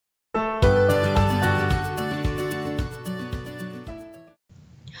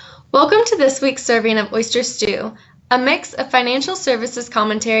Welcome to this week's serving of Oyster Stew, a mix of financial services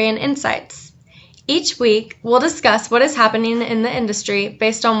commentary and insights. Each week, we'll discuss what is happening in the industry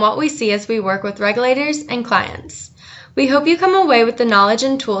based on what we see as we work with regulators and clients. We hope you come away with the knowledge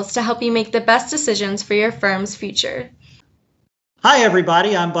and tools to help you make the best decisions for your firm's future. Hi,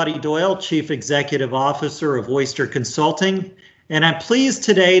 everybody. I'm Buddy Doyle, Chief Executive Officer of Oyster Consulting, and I'm pleased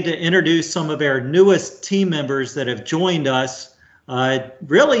today to introduce some of our newest team members that have joined us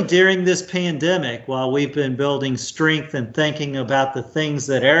really during this pandemic while we've been building strength and thinking about the things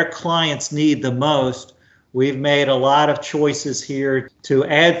that our clients need the most. We've made a lot of choices here to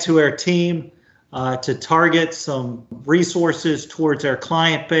add to our team, to target some resources towards our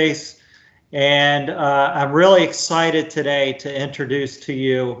client base. And I'm really excited today to introduce to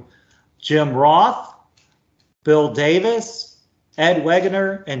you Jim Roth, Bill Davis, Ed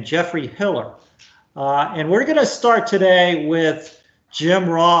Wegener, and Jeffrey Hiller. And we're going to start today with Jim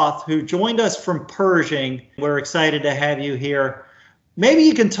Roth, who joined us from Pershing. We're excited to have you here. Maybe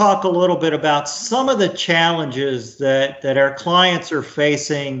you can talk a little bit about some of the challenges that our clients are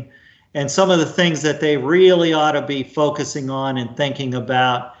facing and some of the things that they really ought to be focusing on and thinking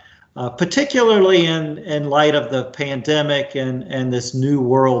about, particularly in light of the pandemic and this new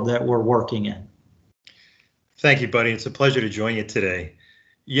world that we're working in. Thank you, Buddy. It's a pleasure to join you today.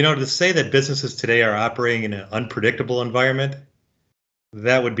 You know, to say that businesses today are operating in an unpredictable environment,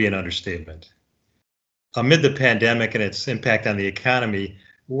 that would be an understatement. Amid the pandemic and its impact on the economy,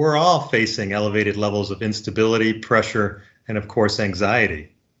 we're all facing elevated levels of instability, pressure, and of course, anxiety.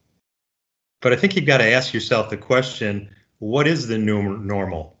 But I think you've got to ask yourself the question, what is the new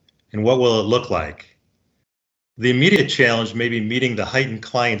normal and what will it look like? The immediate challenge may be meeting the heightened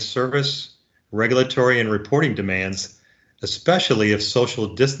client service, regulatory, and reporting demands, especially if social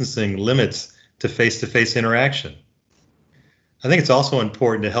distancing limits to face-to-face interaction. I think it's also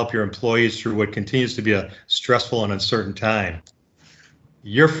important to help your employees through what continues to be a stressful and uncertain time.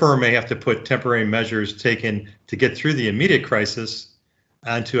 Your firm may have to put temporary measures taken to get through the immediate crisis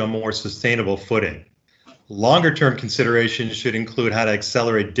onto a more sustainable footing. Longer-term considerations should include how to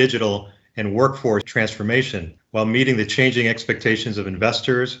accelerate digital and workforce transformation while meeting the changing expectations of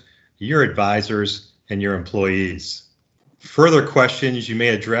investors, your advisors, and your employees. Further questions you may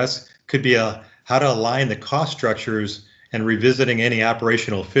address could be how to align the cost structures and revisiting any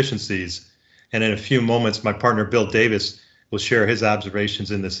operational efficiencies. And in a few moments, my partner Bill Davis will share his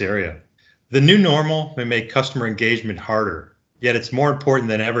observations in this area. The new normal may make customer engagement harder, yet it's more important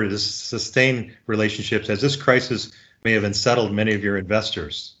than ever to sustain relationships as this crisis may have unsettled many of your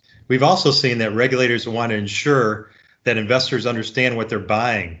investors. We've also seen that regulators want to ensure that investors understand what they're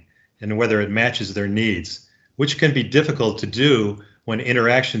buying and whether it matches their needs, which can be difficult to do when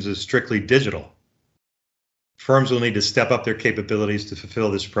interactions are strictly digital. Firms will need to step up their capabilities to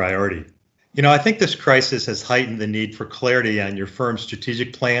fulfill this priority. You know, I think this crisis has heightened the need for clarity on your firm's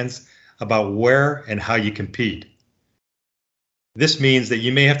strategic plans about where and how you compete. This means that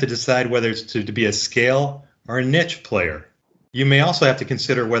you may have to decide whether it's to be a scale or a niche player. You may also have to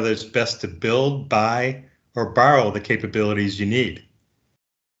consider whether it's best to build, buy, or borrow the capabilities you need.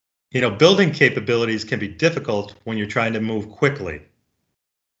 You know, building capabilities can be difficult when you're trying to move quickly.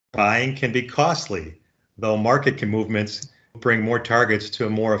 Buying can be costly, though market movements bring more targets to a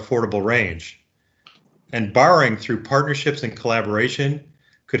more affordable range. And borrowing through partnerships and collaboration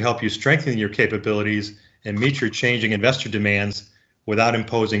could help you strengthen your capabilities and meet your changing investor demands without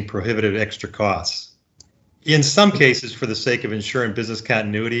imposing prohibitive extra costs. In some cases, for the sake of ensuring business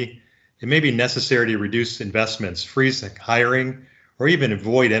continuity, it may be necessary to reduce investments, freeze hiring, or even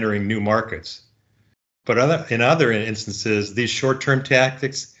avoid entering new markets. But in other instances, these short-term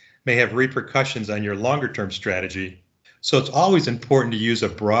tactics may have repercussions on your longer-term strategy. So it's always important to use a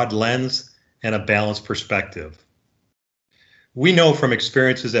broad lens and a balanced perspective. We know from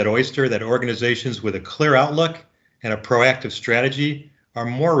experiences at Oyster that organizations with a clear outlook and a proactive strategy are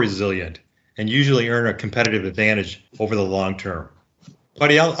more resilient and usually earn a competitive advantage over the long term.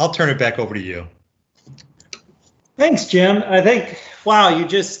 Buddy, I'll turn it back over to you. Thanks, Jim. I think, wow, you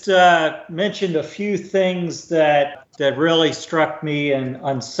just mentioned a few things that really struck me, and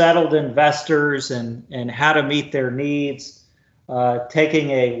unsettled investors and how to meet their needs,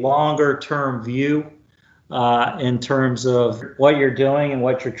 taking a longer term view in terms of what you're doing and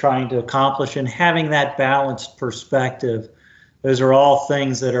what you're trying to accomplish, and having that balanced perspective. Those are all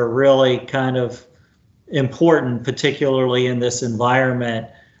things that are really kind of important, particularly in this environment,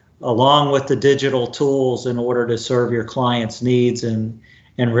 along with the digital tools in order to serve your clients' needs and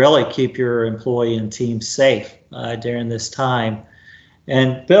really keep your employee and team safe during this time.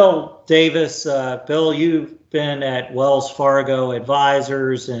 And Bill Davis, Bill, you been at Wells Fargo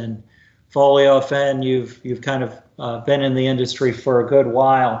Advisors and Folio FN. You've kind of been in the industry for a good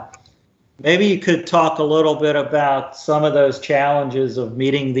while. Maybe you could talk a little bit about some of those challenges of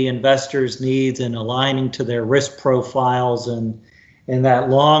meeting the investors' needs and aligning to their risk profiles and that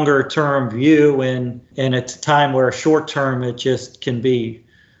longer term view and at a time where short term it just can be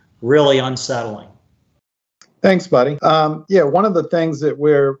really unsettling. Thanks, buddy. Yeah, one of the things that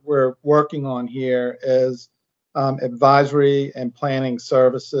we're working on here is advisory and planning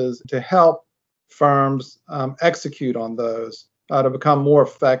services to help firms execute on those to become more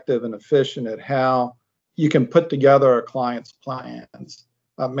effective and efficient at how you can put together a client's plans.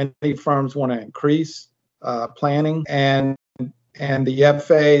 Many firms want to increase planning, and the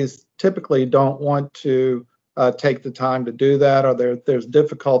FAs typically don't want to take the time to do that, or there's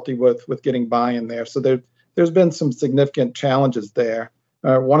difficulty with getting buy-in there. So there's been some significant challenges there.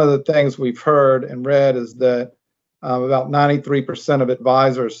 One of the things we've heard and read is that about 93% of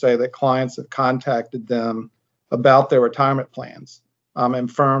advisors say that clients have contacted them about their retirement plans. And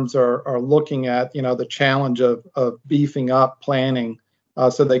firms are looking at, the challenge of beefing up planning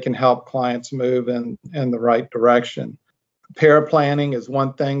so they can help clients move in the right direction. Paraplanning is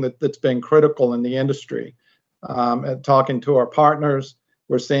one thing that's been critical in the industry. And talking to our partners,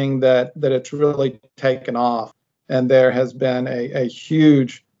 we're seeing that it's really taken off. And there has been a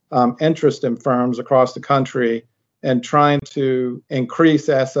huge interest in firms across the country in trying to increase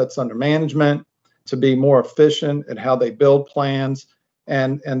assets under management, to be more efficient at how they build plans.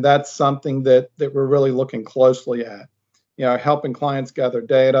 And that's something that we're really looking closely at. Helping clients gather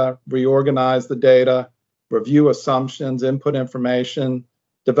data, reorganize the data, review assumptions, input information,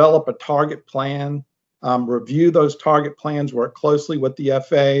 develop a target plan, review those target plans, work closely with the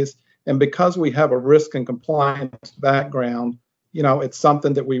FAs. And because we have a risk and compliance background, it's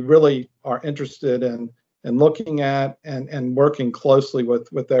something that we really are interested in looking at and working closely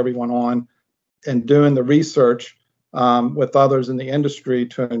with everyone on, and doing the research with others in the industry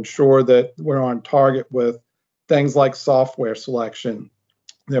to ensure that we're on target with things like software selection.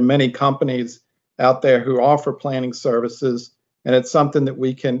 There are many companies out there who offer planning services, and it's something that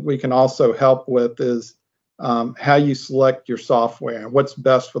we can also help with is how you select your software and what's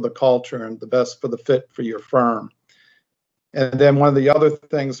best for the culture and the best for the fit for your firm. And then one of the other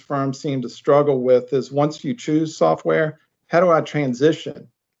things firms seem to struggle with is once you choose software, how do I transition?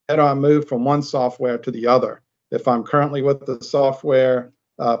 How do I move from one software to the other? If I'm currently with the software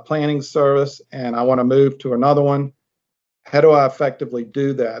planning service and I want to move to another one, how do I effectively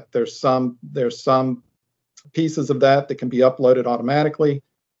do that? There's some pieces of that can be uploaded automatically,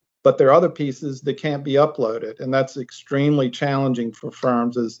 but there are other pieces that can't be uploaded, and that's extremely challenging for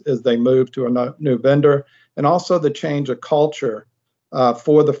firms as they move to a new vendor, and also the change of culture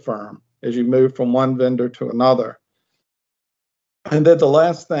for the firm as you move from one vendor to another. And then the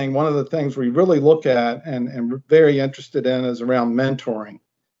last thing, one of the things we really look at and we're very interested in is around mentoring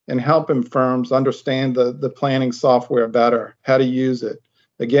and helping firms understand the planning software better, how to use it,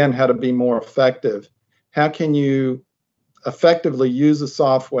 again, how to be more effective. How can you effectively use the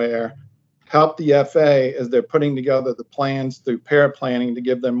software, help the FA as they're putting together the plans through paraplanning to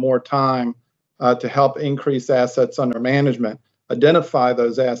give them more time to help increase assets under management, identify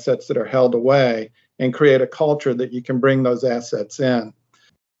those assets that are held away, and create a culture that you can bring those assets in.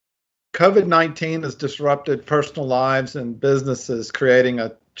 COVID-19 has disrupted personal lives and businesses, creating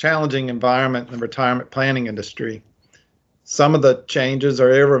a challenging environment in the retirement planning industry. Some of the changes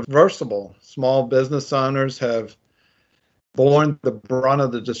are irreversible. Small business owners have borne the brunt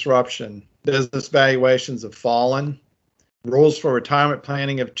of the disruption. Business valuations have fallen. Rules for retirement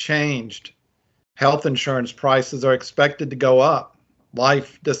planning have changed. Health insurance prices are expected to go up.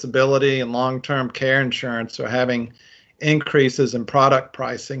 Life, disability, and long-term care insurance are having increases in product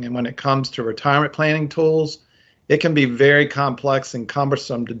pricing. And when it comes to retirement planning tools, it can be very complex and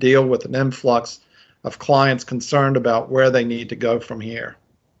cumbersome to deal with an influx of clients concerned about where they need to go from here.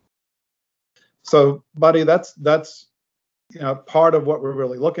 So, buddy, that's part of what we're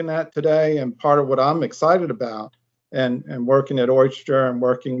really looking at today, and part of what I'm excited about, and working at Oyster and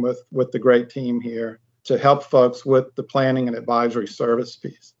working with the great team here to help folks with the planning and advisory service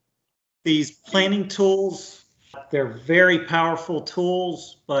piece. These planning tools, they're very powerful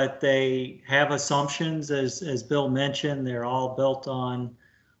tools, but they have assumptions, as Bill mentioned. They're all built on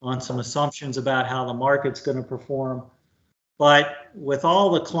some assumptions about how the market's going to perform. But with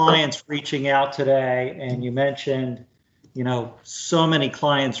all the clients reaching out today, and you mentioned, so many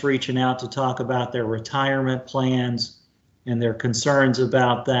clients reaching out to talk about their retirement plans and their concerns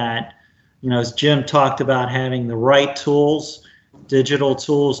about that. As Jim talked about, having the right tools, digital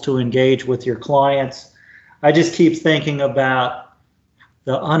tools to engage with your clients. I just keep thinking about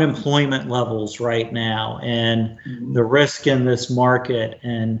the unemployment levels right now and the risk in this market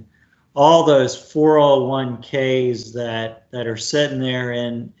and all those 401ks that are sitting there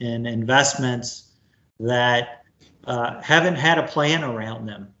in investments that haven't had a plan around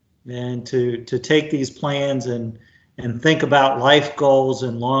them. And to take these plans and think about life goals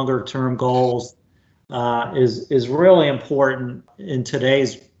and longer term goals is really important in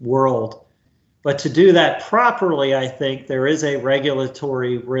today's world. But to do that properly, I think there is a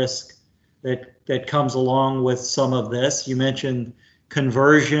regulatory risk that comes along with some of this. You mentioned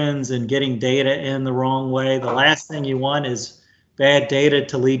conversions and getting data in the wrong way. The last thing you want is bad data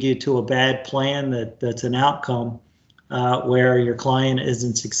to lead you to a bad plan that's an outcome where your client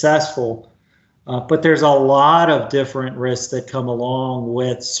isn't successful. But there's a lot of different risks that come along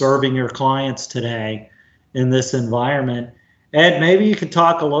with serving your clients today in this environment. Ed, maybe you could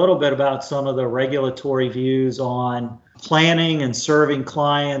talk a little bit about some of the regulatory views on planning and serving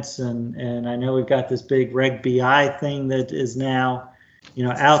clients. And I know we've got this big Reg BI thing that is now,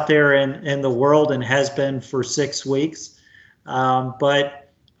 out there in the world and has been for 6 weeks. But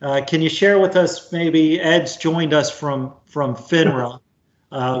can you share with us, maybe Ed's joined us from FINRA,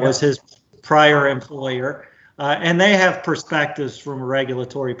 was his prior employer, and they have perspectives from a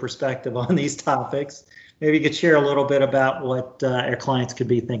regulatory perspective on these topics. Maybe you could share a little bit about what our clients could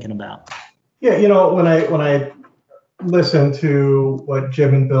be thinking about. Yeah, when I listen to what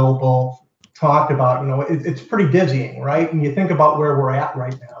Jim and Bill both talked about, it's pretty dizzying, right? And you think about where we're at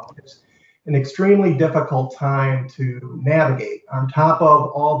right now. It's an extremely difficult time to navigate on top of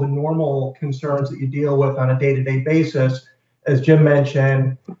all the normal concerns that you deal with on a day-to-day basis. As Jim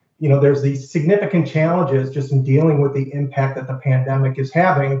mentioned, there's these significant challenges just in dealing with the impact that the pandemic is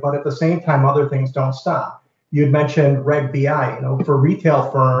having, but at the same time, other things don't stop. You had mentioned Reg BI, for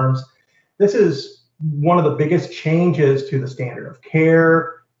retail firms, this is one of the biggest changes to the standard of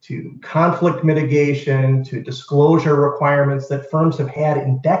care, to conflict mitigation, to disclosure requirements that firms have had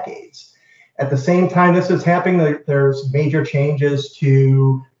in decades. At the same time this is happening, there's major changes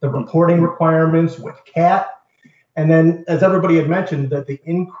to the reporting requirements with CAT. And then, as everybody had mentioned, that the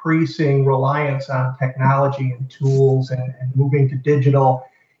increasing reliance on technology and tools and moving to digital,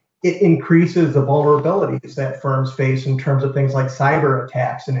 it increases the vulnerabilities that firms face in terms of things like cyber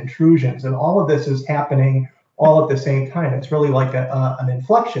attacks and intrusions. And all of this is happening all at the same time. It's really like an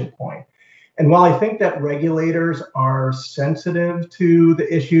inflection point. And while I think that regulators are sensitive to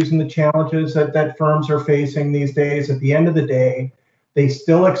the issues and the challenges that firms are facing these days, at the end of the day, they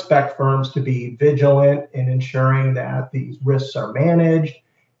still expect firms to be vigilant in ensuring that these risks are managed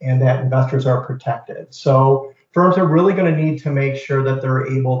and that investors are protected. So firms are really going to need to make sure that they're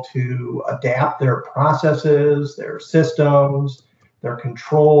able to adapt their processes, their systems, their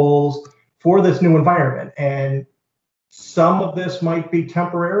controls for this new environment. And some of this might be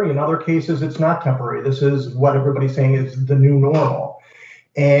temporary. In other cases, it's not temporary. This is what everybody's saying is the new normal.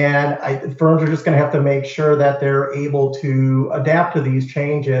 And firms are just going to have to make sure that they're able to adapt to these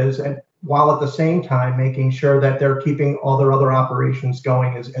changes, and while at the same time making sure that they're keeping all their other operations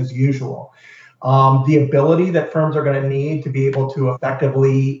going as usual. The ability that firms are going to need to be able to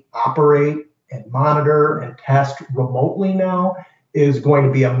effectively operate and monitor and test remotely now is going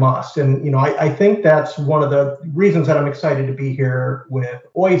to be a must. And I think that's one of the reasons that I'm excited to be here with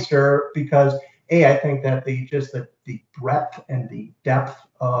Oyster, because I think that the breadth and the depth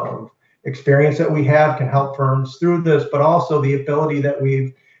of experience that we have can help firms through this, but also the ability that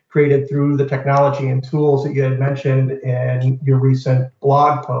we've created through the technology and tools that you had mentioned in your recent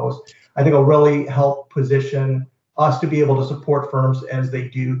blog post, I think will really help position us to be able to support firms as they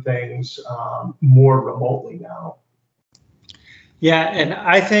do things more remotely now. Yeah, and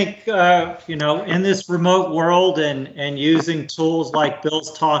I think, in this remote world and using tools like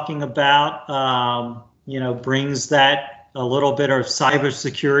Bill's talking about, brings that a little bit of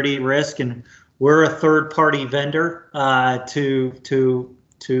cybersecurity risk. And we're a third-party vendor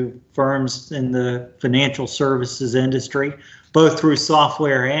to firms in the financial services industry, both through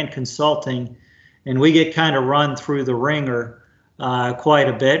software and consulting. And we get kind of run through the ringer quite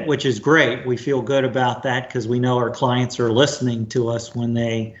a bit, which is great. We feel good about that because we know our clients are listening to us when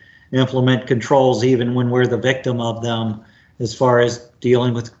they implement controls, even when we're the victim of them, as far as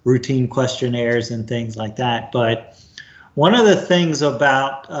dealing with routine questionnaires and things like that. But one of the things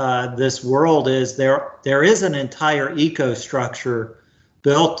about this world is there is an entire ecostructure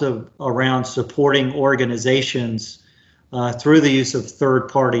built around supporting organizations through the use of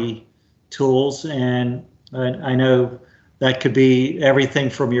third-party tools. And I know that could be everything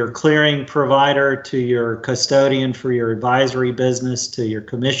from your clearing provider to your custodian for your advisory business to your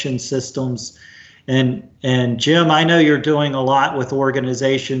commission systems. And Jim, I know you're doing a lot with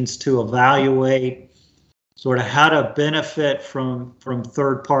organizations to evaluate sort of how to benefit from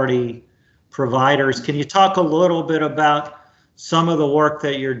third-party providers. Can you talk a little bit about some of the work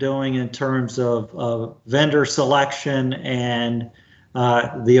that you're doing in terms of vendor selection and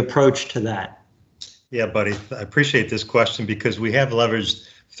the approach to that? Yeah, buddy, I appreciate this question because we have leveraged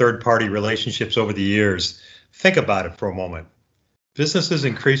third-party relationships over the years. Think about it for a moment. Businesses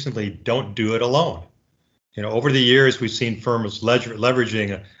increasingly don't do it alone. Over the years, we've seen firms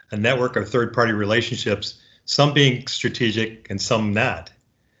leveraging a network of third-party relationships, some being strategic and some not.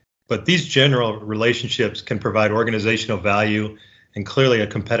 But these general relationships can provide organizational value and clearly a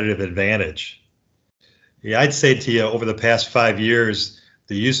competitive advantage. Yeah, I'd say to you, over the past 5 years,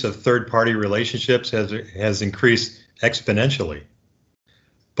 the use of third-party relationships has increased exponentially.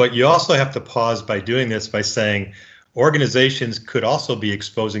 But you also have to pause by doing this by saying organizations could also be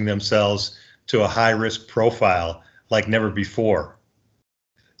exposing themselves to a high-risk profile like never before.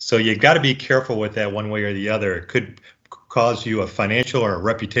 So you've got to be careful with that one way or the other. It could cause you a financial or a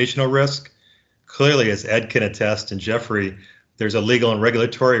reputational risk. Clearly, as Ed can attest and Jeffrey, there's a legal and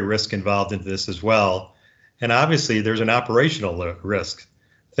regulatory risk involved in this as well. And obviously, there's an operational risk.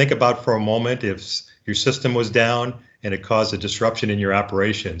 Think about for a moment if your system was down and it caused a disruption in your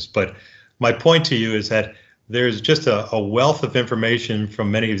operations. But my point to you is that there's just a wealth of information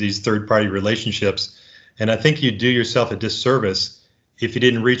from many of these third-party relationships. And I think you'd do yourself a disservice if you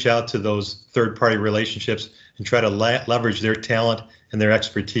didn't reach out to those third-party relationships and try to leverage their talent and their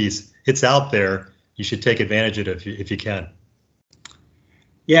expertise. It's out there. You should take advantage of it if you can.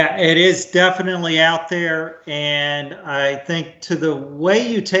 Yeah, it is definitely out there. And I think to the way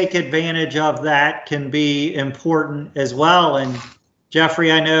you take advantage of that can be important as well. And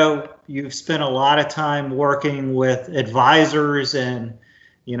Jeffrey, I know you've spent a lot of time working with advisors and,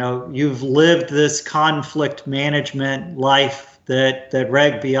 you've lived this conflict management life that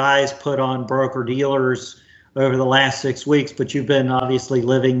Reg BI has put on broker dealers over the last 6 weeks, but you've been obviously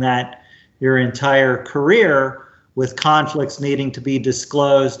living that your entire career with conflicts needing to be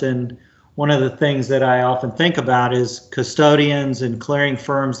disclosed. And one of the things that I often think about is custodians and clearing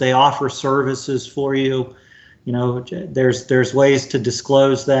firms, they offer services for you. There's ways to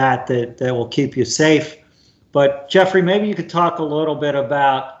disclose that will keep you safe. But Jeffrey, maybe you could talk a little bit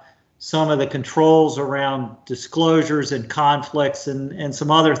about some of the controls around disclosures and conflicts and some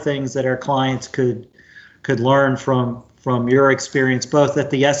other things that our clients could learn from your experience, both at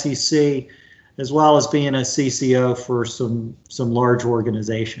the SEC as well as being a CCO for some large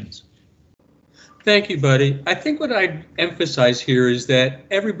organizations. Thank you, buddy. I think what I'd emphasize here is that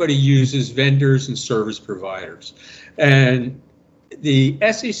everybody uses vendors and service providers. And the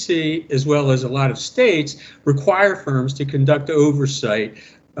SEC, as well as a lot of states, require firms to conduct oversight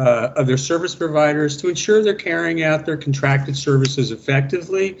of their service providers to ensure they're carrying out their contracted services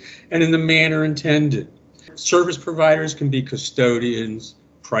effectively and in the manner intended. Service providers can be custodians,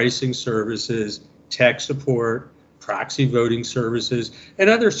 pricing services, tech support, proxy voting services, and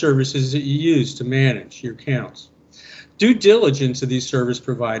other services that you use to manage your accounts. Due diligence of these service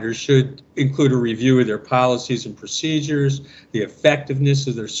providers should include a review of their policies and procedures, the effectiveness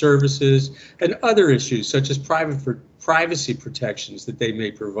of their services, and other issues such as privacy protections that they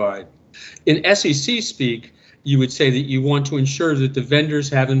may provide. In SEC speak, you would say that you want to ensure that the vendors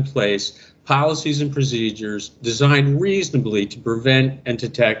have in place policies and procedures designed reasonably to prevent and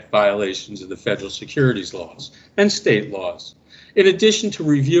detect violations of the federal securities laws and state laws. In addition to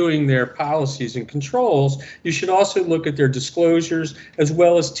reviewing their policies and controls, you should also look at their disclosures as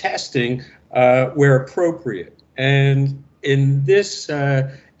well as testing where appropriate. And in this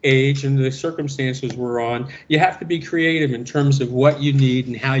age and the circumstances we're on, you have to be creative in terms of what you need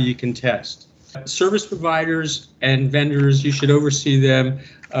and how you can test. Service providers and vendors, you should oversee them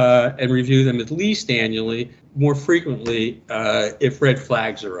and review them at least annually, more frequently if red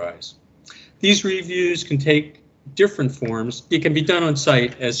flags arise. These reviews can take different forms. It can be done on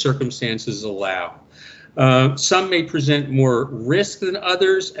site as circumstances allow. Some may present more risk than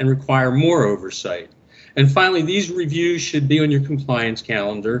others and require more oversight. And finally, these reviews should be on your compliance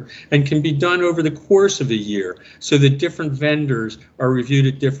calendar and can be done over the course of a year so that different vendors are reviewed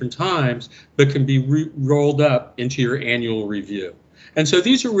at different times, but can be rolled up into your annual review. And so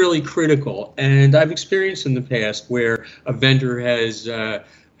these are really critical. And I've experienced in the past where a vendor has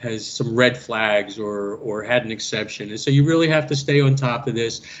some red flags or had an exception. And so you really have to stay on top of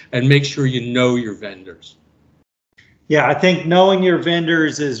this and make sure you know your vendors. Yeah, I think knowing your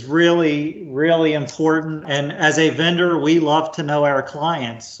vendors is really, really important. And as a vendor, we love to know our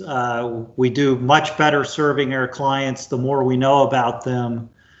clients. We do much better serving our clients the more we know about them.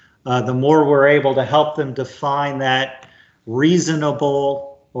 the more we're able to help them define that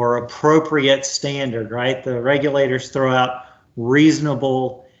reasonable or appropriate standard, right? The regulators throw out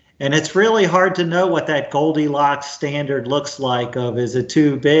reasonable, and it's really hard to know what that Goldilocks standard looks like of, is it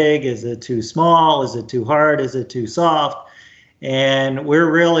too big? Is it too small? Is it too hard? Is it too soft? And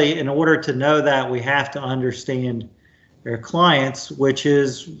we're really, in order to know that, we have to understand our clients, which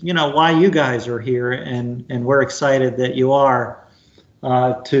is, why you guys are here, and we're excited that you are,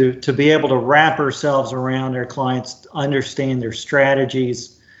 to be able to wrap ourselves around our clients, understand their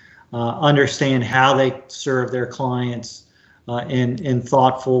strategies, understand how they serve their clients in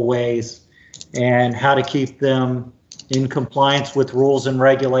thoughtful ways, and how to keep them in compliance with rules and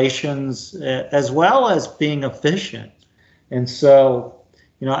regulations, as well as being efficient. And so,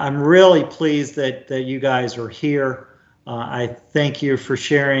 I'm really pleased that you guys are here. I thank you for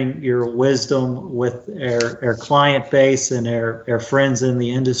sharing your wisdom with our client base and our friends in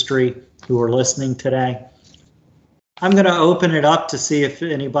the industry who are listening today. I'm going to open it up to see if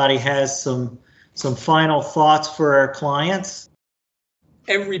anybody has some final thoughts for our clients.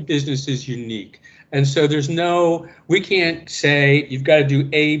 Every business is unique. And so we can't say you've got to do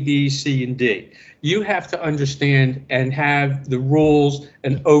A, B, C, and D. You have to understand and have the rules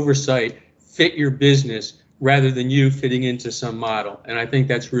and oversight fit your business rather than you fitting into some model. And I think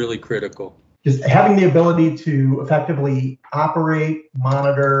that's really critical. Just having the ability to effectively operate,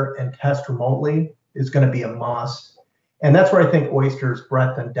 monitor, and test remotely is going to be a must. And that's where I think Oyster's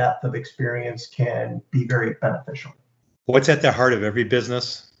breadth and depth of experience can be very beneficial. What's at the heart of every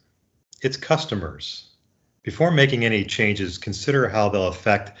business? It's customers. Before making any changes, consider how they'll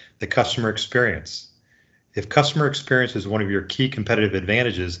affect the customer experience. If customer experience is one of your key competitive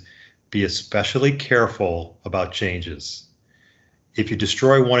advantages, be especially careful about changes. If you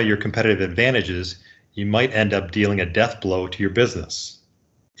destroy one of your competitive advantages, you might end up dealing a death blow to your business.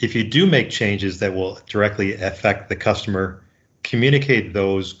 If you do make changes that will directly affect the customer, communicate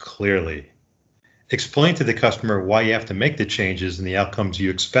those clearly. Explain to the customer why you have to make the changes and the outcomes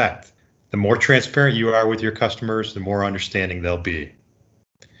you expect. The more transparent you are with your customers, the more understanding they'll be.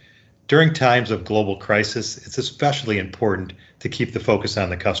 During times of global crisis, it's especially important to keep the focus on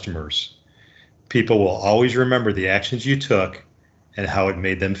the customers. People will always remember the actions you took and how it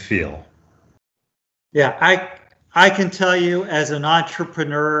made them feel. Yeah, I can tell you as an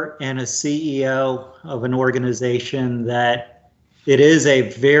entrepreneur and a CEO of an organization that it is a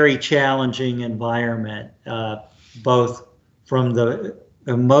very challenging environment, both from the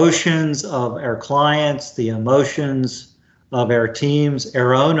emotions of our clients, the emotions of our teams,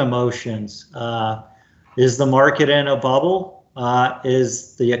 our own emotions. Is the market in a bubble?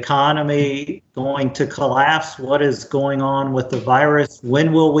 Is the economy going to collapse? What is going on with the virus?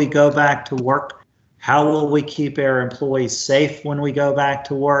 When will we go back to work? How will we keep our employees safe when we go back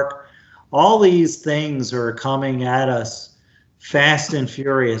to work? All these things are coming at us fast and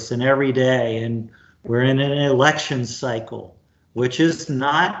furious and every day. And we're in an election cycle, which is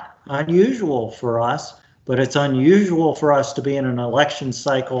not unusual for us, but it's unusual for us to be in an election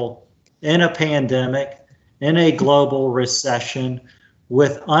cycle, in a pandemic, in a global recession,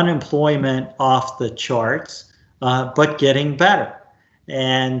 with unemployment off the charts, but getting better.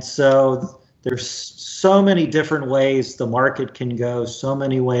 And so there's so many different ways the market can go, so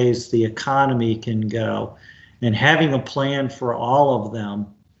many ways the economy can go, and having a plan for all of them,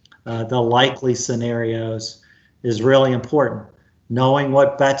 the likely scenarios, is really important. Knowing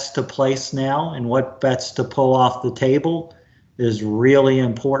what bets to place now and what bets to pull off the table is really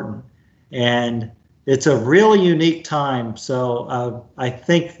important. And it's a really unique time. So I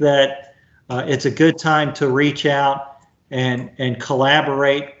think that it's a good time to reach out and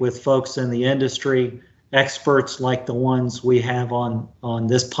collaborate with folks in the industry, experts like the ones we have on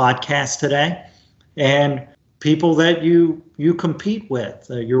this podcast today, and people that you compete with,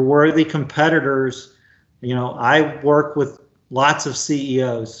 your worthy competitors. I work with lots of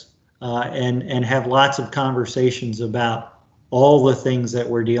CEOs and have lots of conversations about all the things that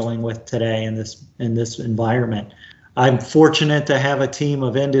we're dealing with today in this environment. I'm fortunate to have a team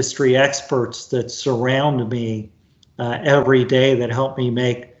of industry experts that surround me every day that help me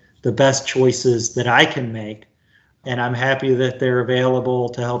make the best choices that I can make. And I'm happy that they're available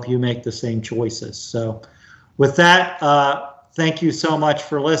to help you make the same choices. So with that, thank you so much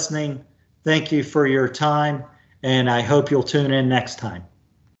for listening. Thank you for your time, and I hope you'll tune in next time.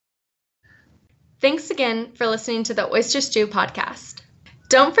 Thanks again for listening to the Oyster Stew podcast.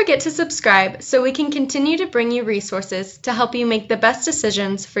 Don't forget to subscribe so we can continue to bring you resources to help you make the best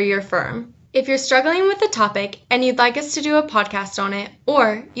decisions for your firm. If you're struggling with a topic and you'd like us to do a podcast on it,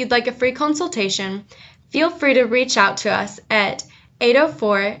 or you'd like a free consultation, feel free to reach out to us at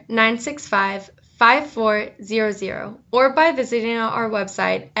 804-965-5400 or by visiting our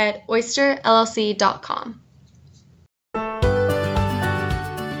website at oysterllc.com.